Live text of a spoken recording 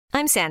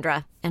I'm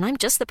Sandra, and I'm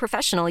just the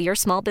professional your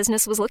small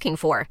business was looking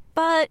for.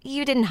 But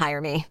you didn't hire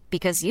me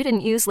because you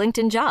didn't use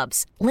LinkedIn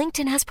Jobs.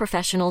 LinkedIn has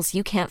professionals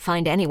you can't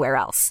find anywhere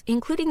else,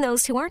 including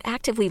those who aren't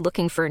actively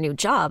looking for a new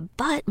job,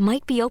 but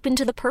might be open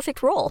to the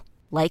perfect role,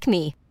 like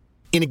me.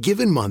 In a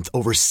given month,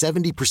 over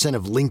 70%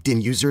 of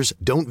LinkedIn users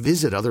don't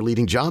visit other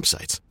leading job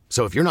sites.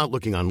 So if you're not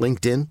looking on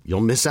LinkedIn,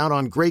 you'll miss out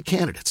on great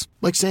candidates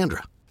like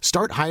Sandra.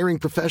 Start hiring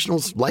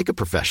professionals like a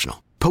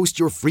professional. Post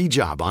your free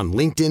job on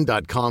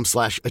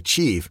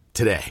linkedin.com/achieve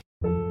today.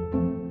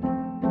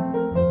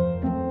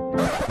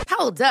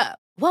 Hold up.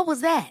 What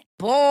was that?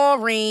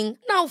 Boring.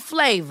 No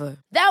flavor.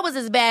 That was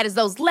as bad as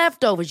those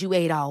leftovers you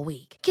ate all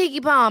week.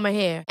 Keke Palmer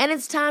here, and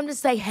it's time to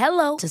say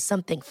hello to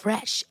something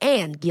fresh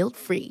and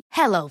guilt-free.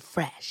 Hello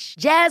Fresh.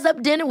 Jazz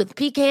up dinner with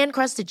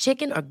pecan-crusted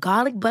chicken or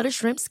garlic butter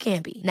shrimp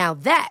scampi. Now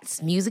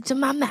that's music to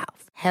my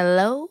mouth.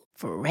 Hello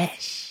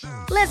Fresh.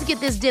 Let's get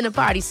this dinner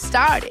party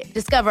started.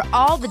 Discover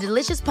all the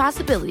delicious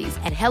possibilities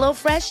at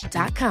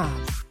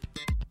hellofresh.com.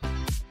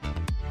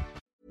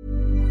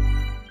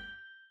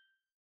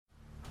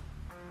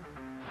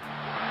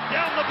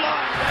 Down the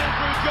blind,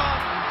 Andrew John.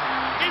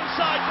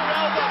 Inside for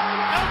Elba.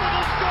 Elba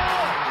will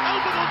score.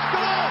 Elba will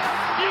score.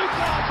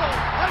 Newcastle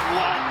have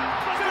won.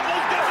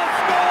 Fiddler's going to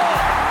score.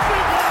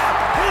 Fiddler,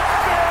 it's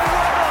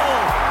farewell.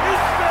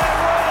 It's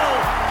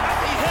farewell. And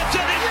he hits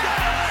it. He's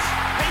got it.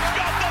 He's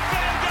got the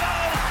field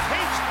goal.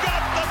 He's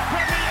got the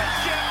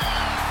premiership.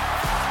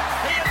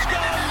 He has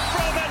gone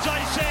from, as I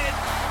said,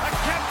 a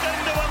captain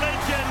to a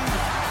legend.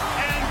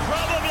 And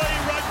probably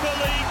rugby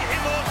league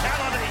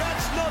immortality.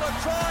 That's not a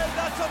try.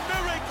 That's a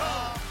miracle.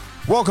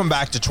 Welcome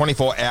back to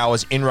 24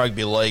 Hours in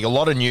Rugby League. A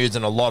lot of news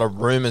and a lot of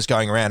rumours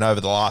going around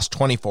over the last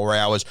 24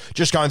 hours.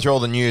 Just going through all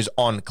the news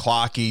on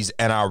Clarkie's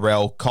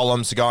NRL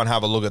column. So go and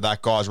have a look at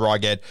that, guys, where I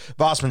get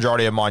vast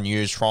majority of my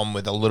news from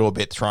with a little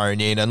bit thrown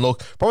in. And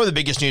look, probably the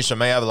biggest news for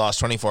me over the last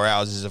 24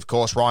 hours is, of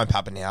course, Ryan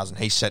Papenhuyzen.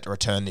 He's set to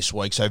return this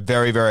week. So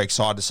very, very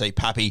excited to see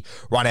Pappy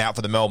run out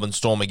for the Melbourne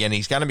Storm again.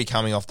 He's going to be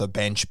coming off the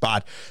bench,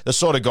 but the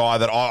sort of guy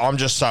that I'm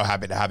just so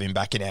happy to have him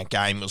back in our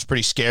game. It was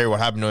pretty scary what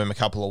happened to him a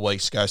couple of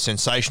weeks ago.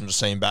 Sensational to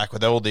see him back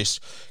with all this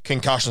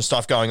concussion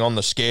stuff going on,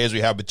 the scares we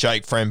had with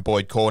Jake Friend,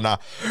 Boyd Corner.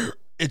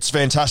 It's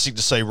fantastic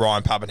to see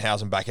Ryan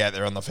Papenhuyzen back out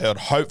there on the field.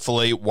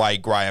 Hopefully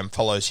Wade Graham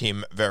follows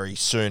him very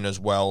soon as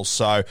well.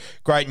 So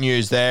great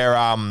news there.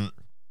 I'm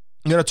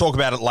going to talk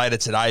about it later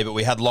today, but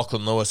we had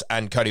Lachlan Lewis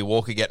and Cody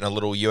Walker getting a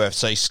little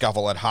UFC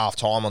scuffle at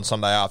halftime on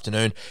Sunday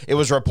afternoon. It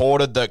was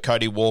reported that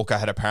Cody Walker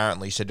had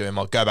apparently said to him,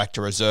 I'll go back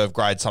to reserve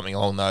grade, something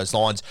along those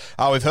lines.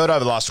 We've heard over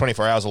the last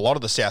 24 hours, a lot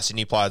of the South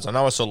Sydney players, I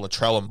know I saw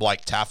Latrell and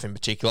Blake Taff in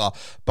particular,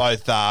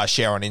 both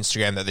share on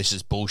Instagram that this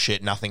is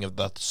bullshit. Nothing of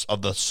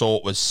the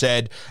sort was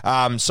said.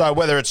 So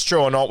whether it's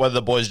true or not, whether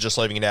the boys are just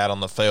leaving it out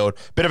on the field,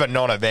 bit of a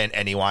non-event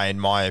anyway, in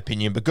my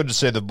opinion, but good to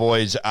see the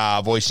boys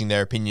voicing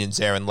their opinions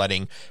there and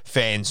letting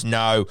fans know.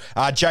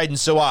 Jaden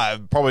Sewer,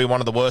 probably one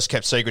of the worst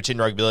kept secrets in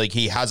rugby league.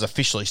 He has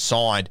officially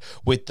signed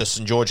with the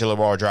St George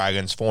Illawarra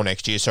Dragons for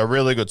next year, so a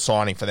really good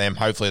signing for them.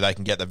 Hopefully they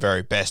can get the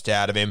very best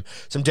out of him.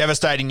 Some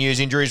devastating news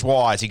injuries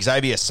wise.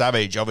 Xavier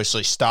Savage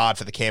obviously starred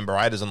for the Canberra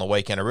Raiders on the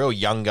weekend, a real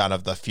young gun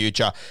of the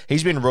future.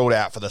 He's been ruled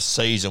out for the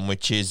season,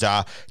 which is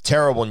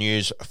terrible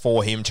news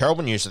for him.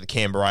 Terrible news for the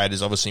Canberra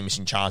Raiders, obviously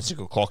missing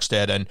Charnsicle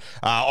Clockstead, and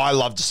I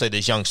love to see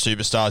these young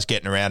superstars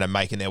getting around and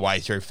making their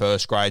way through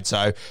first grade,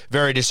 so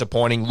very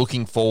disappointing.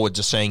 Looking forward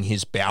to seeing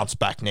his bounce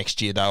back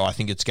next year, though. I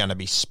think it's going to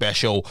be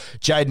special.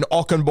 Jaden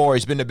Ockenboy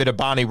has been a bit of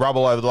Barney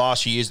rubble over the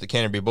last few years at the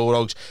Canterbury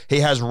Bulldogs. He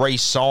has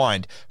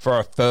re-signed for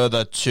a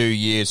further 2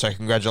 years, so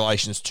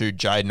congratulations to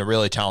Jaden, a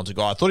really talented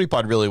guy. I thought he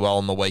played really well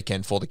on the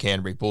weekend for the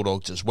Canterbury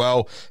Bulldogs as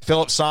well.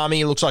 Philip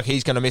Sami looks like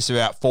he's going to miss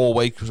about 4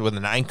 weeks with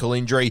an ankle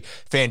injury.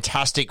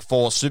 Fantastic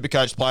for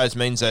Supercoach players,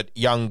 means that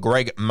young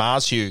Greg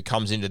Marzhew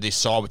comes into this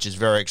side, which is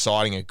very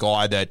exciting, a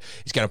guy that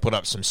is going to put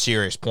up some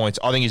serious points.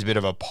 I think he's a bit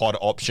of a pod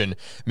option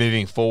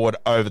moving forward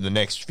over the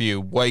next few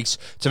weeks.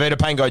 Tavita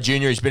Pango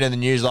Jr. has been in the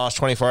news the last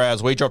 24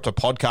 hours. We dropped a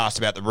podcast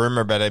about the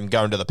rumour about him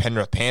going to the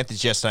Penrith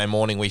Panthers yesterday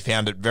morning. We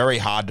found it very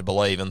hard to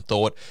believe and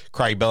thought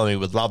Craig Bellamy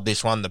would love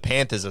this one. The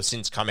Panthers have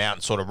since come out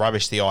and sort of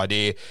rubbished the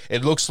idea.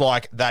 It looks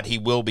like that he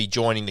will be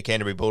joining the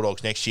Canterbury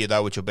Bulldogs next year,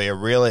 though, which will be a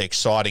really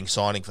exciting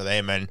signing for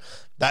them. And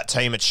that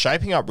team, it's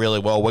shaping up really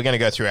well. We're going to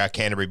go through our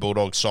Canterbury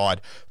Bulldogs side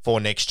for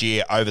next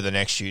year over the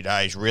next few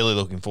days. Really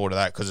looking forward to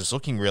that because it's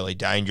looking really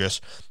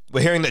dangerous.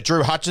 We're hearing that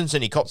Drew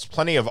Hutchinson, he cops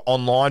plenty of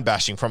online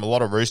bashing from a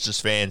lot of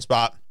Roosters fans,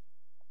 but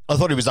I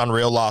thought he was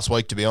unreal last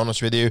week, to be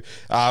honest with you.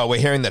 We're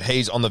hearing that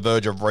he's on the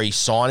verge of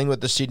re-signing with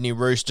the Sydney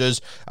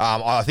Roosters.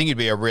 I think he'd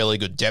be a really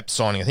good depth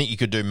signing. I think you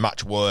could do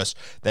much worse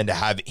than to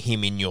have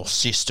him in your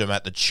system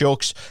at the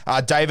Chooks.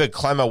 David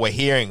Clemmer, we're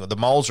hearing the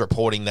Moles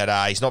reporting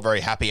that he's not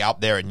very happy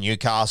up there at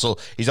Newcastle.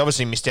 He's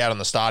obviously missed out on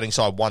the starting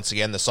side once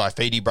again. The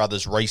Saifidi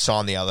brothers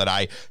re-signed the other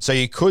day. So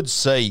you could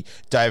see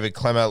David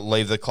Clemmer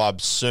leave the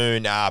club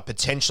soon,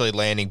 potentially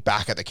landing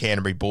back at the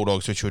Canterbury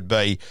Bulldogs, which would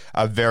be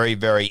a very,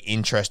 very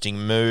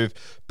interesting move.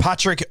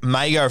 Patrick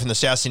Mago from the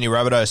South Sydney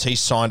Rabbitohs, he's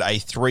signed a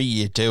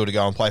 3-year deal to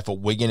go and play for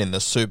Wigan in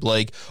the Super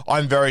League.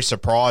 I'm very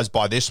surprised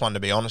by this one, to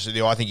be honest with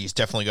you. I think he's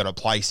definitely got a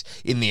place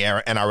in the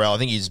NRL. I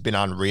think he's been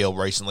unreal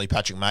recently,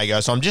 Patrick Mago.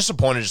 So I'm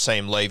disappointed to see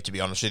him leave, to be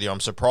honest with you. I'm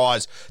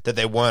surprised that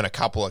there weren't a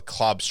couple of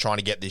clubs trying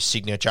to get this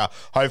signature.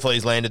 Hopefully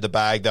he's landed the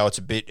bag, though.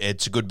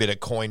 It's a good bit of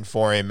coin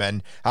for him,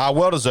 and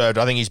well deserved.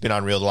 I think he's been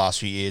unreal the last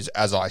few years,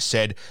 as I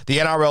said. The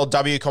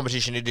NRLW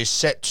competition, it is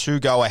set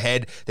to go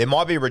ahead. There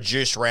might be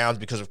reduced rounds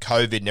because of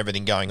COVID and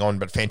everything going on,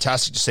 but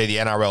fantastic to see the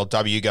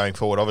NRLW going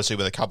forward, obviously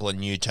with a couple of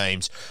new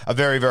teams. A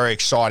very, very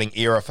exciting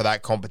era for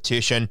that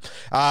competition.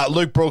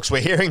 Luke Brooks,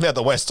 we're hearing that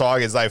the West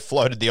Tigers, they've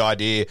floated the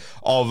idea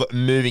of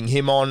moving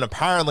him on.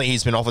 Apparently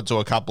he's been offered to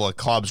a couple of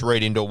clubs.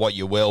 Read into it what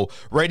you will.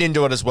 Read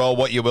into it as well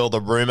what you will,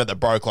 the rumour that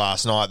broke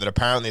last night that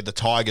apparently the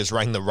Tigers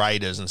rang the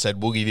Raiders and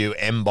said, we'll give you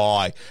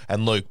Mbai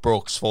and Luke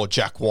Brooks for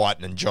Jack White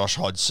and Josh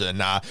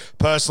Hodgson.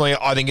 Personally,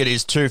 I think it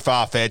is too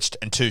far-fetched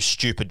and too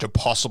stupid to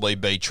possibly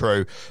be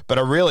true, but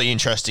a really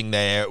interesting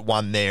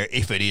one there,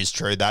 if it is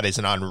true. That is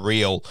an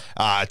unreal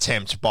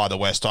attempt by the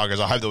West Tigers.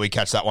 I hope that we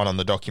catch that one on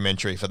the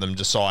documentary for them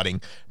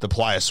deciding the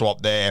player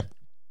swap there.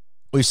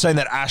 We've seen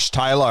that Ash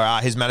Taylor,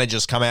 his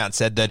manager's come out and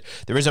said that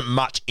there isn't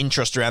much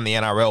interest around the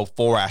NRL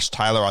for Ash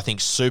Taylor. I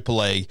think Super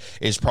League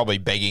is probably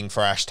begging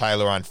for Ash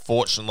Taylor,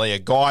 unfortunately, a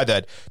guy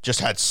that just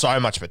had so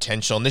much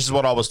potential. And this is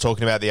what I was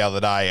talking about the other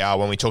day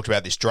when we talked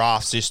about this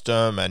draft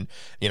system and,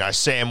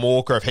 Sam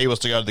Walker, if he was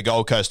to go to the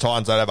Gold Coast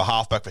Titans, they'd have a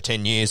halfback for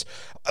 10 years.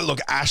 Look,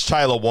 Ash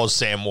Taylor was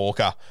Sam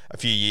Walker a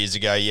few years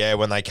ago,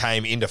 when they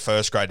came into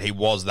first grade, he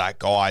was that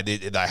guy.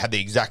 They had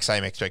the exact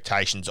same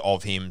expectations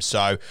of him.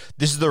 So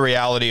this is the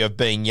reality of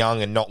being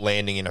young and not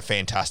landing in a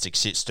fantastic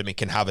system. It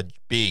can have a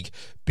big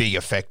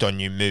effect on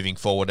you moving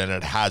forward, and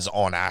it has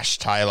on Ash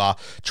Taylor.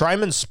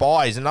 Trayman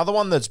Spy is another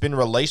one that's been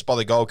released by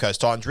the Gold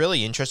Coast Titans.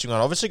 Really interesting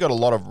one. Obviously got a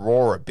lot of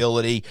raw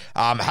ability.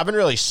 Haven't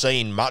really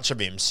seen much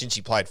of him since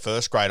he played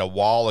first grade a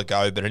while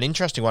ago, but an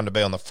interesting one to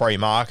be on the free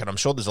market. I'm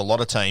sure there's a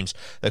lot of teams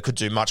that could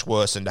do much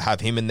worse than to have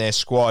him in their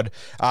squad.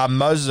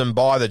 Moses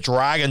Mbai, the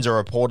Dragons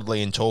are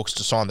reportedly in talks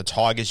to sign the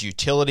Tigers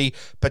utility,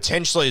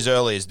 potentially as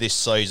early as this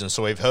season.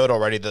 So we've heard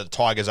already that the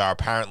Tigers are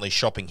apparently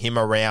shopping him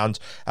around.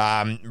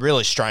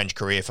 Really strange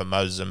career for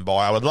Moses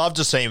Mbai. I would love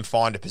to see him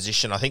find a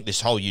position. I think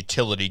this whole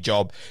utility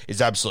job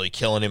is absolutely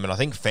killing him, and I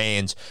think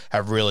fans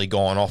have really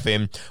gone off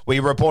him. We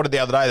reported the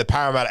other day the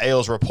Parramatta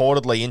Eels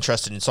reportedly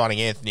interested in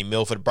signing Anthony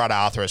Milford. Brad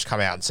Arthur has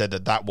come out and said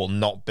that will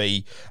not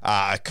be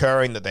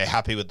occurring, that they're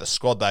happy with the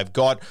squad they've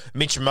got.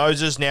 Mitch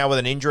Moses now with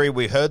an injury.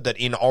 We heard that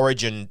in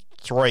Origin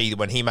 3,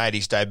 when he made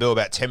his debut,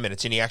 about 10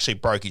 minutes in, he actually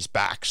broke his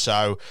back.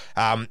 So,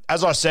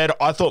 as I said,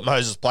 I thought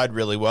Moses played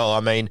really well. I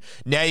mean,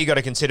 now you got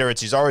to consider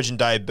it's his Origin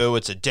debut.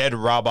 It's a dead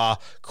rubber.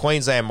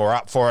 Queensland were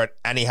up for it,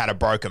 and he had a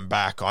broken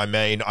back. I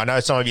mean, I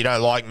know some of you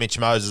don't like Mitch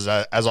Moses,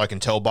 as I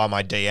can tell by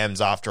my DMs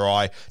after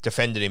I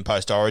defended him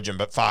post-Origin,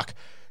 but fuck.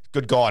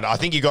 Good God, I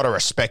think you got to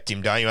respect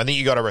him, don't you? I think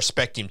you got to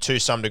respect him to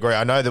some degree.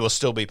 I know there will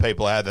still be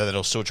people out there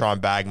that'll still try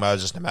and bag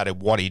Moses no matter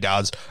what he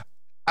does.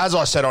 As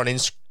I said on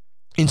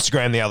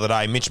Instagram the other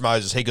day, Mitch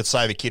Moses, he could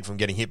save a kid from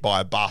getting hit by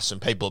a bus and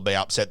people would be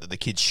upset that the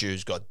kid's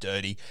shoes got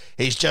dirty.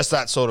 He's just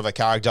that sort of a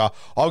character.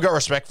 I've got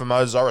respect for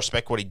Moses. I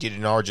respect what he did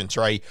in Origin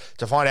 3.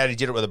 To find out he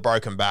did it with a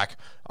broken back,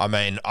 I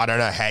mean, I don't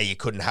know how you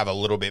couldn't have a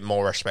little bit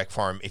more respect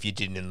for him if you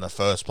didn't in the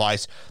first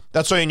place.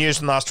 That's all your news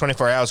from the last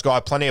 24 hours, guy.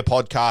 Plenty of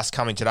podcasts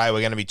coming today. We're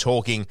going to be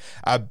talking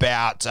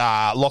about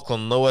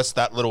Lachlan Lewis,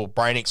 that little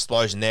brain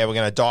explosion there. We're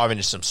going to dive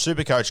into some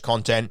Supercoach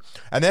content.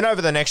 And then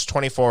over the next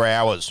 24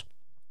 hours,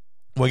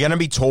 we're going to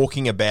be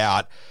talking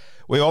about,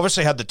 we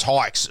obviously had the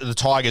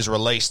Tigers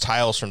release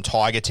Tales from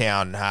Tiger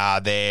Town,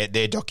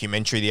 their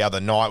documentary the other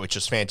night, which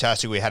was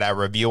fantastic. We had our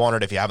review on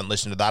it. If you haven't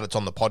listened to that, it's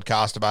on the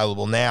podcast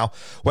available now.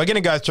 We're going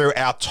to go through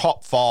our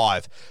top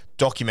 5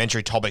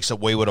 documentary topics that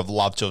we would have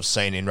loved to have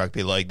seen in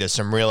rugby league. There's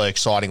some really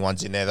exciting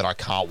ones in there that I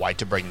can't wait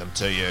to bring them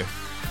to you.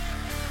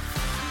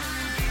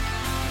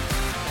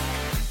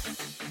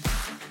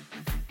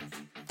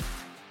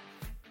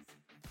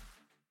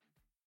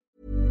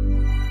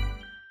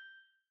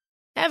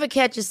 Ever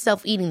catch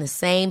yourself eating the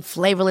same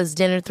flavorless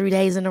dinner 3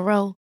 days in a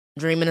row?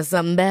 Dreaming of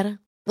something better?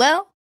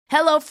 Well,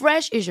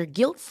 HelloFresh is your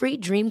guilt-free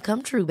dream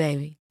come true,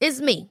 baby.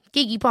 It's me,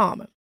 Keke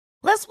Palmer.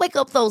 Let's wake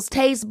up those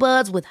taste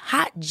buds with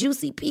hot,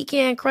 juicy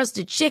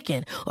pecan-crusted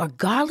chicken or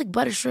garlic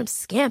butter shrimp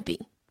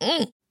scampi.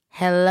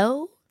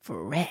 Hello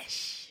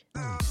Fresh.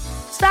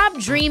 Stop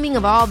dreaming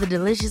of all the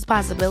delicious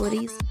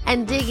possibilities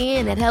and dig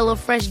in at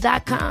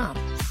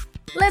HelloFresh.com.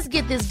 Let's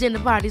get this dinner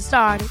party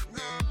started.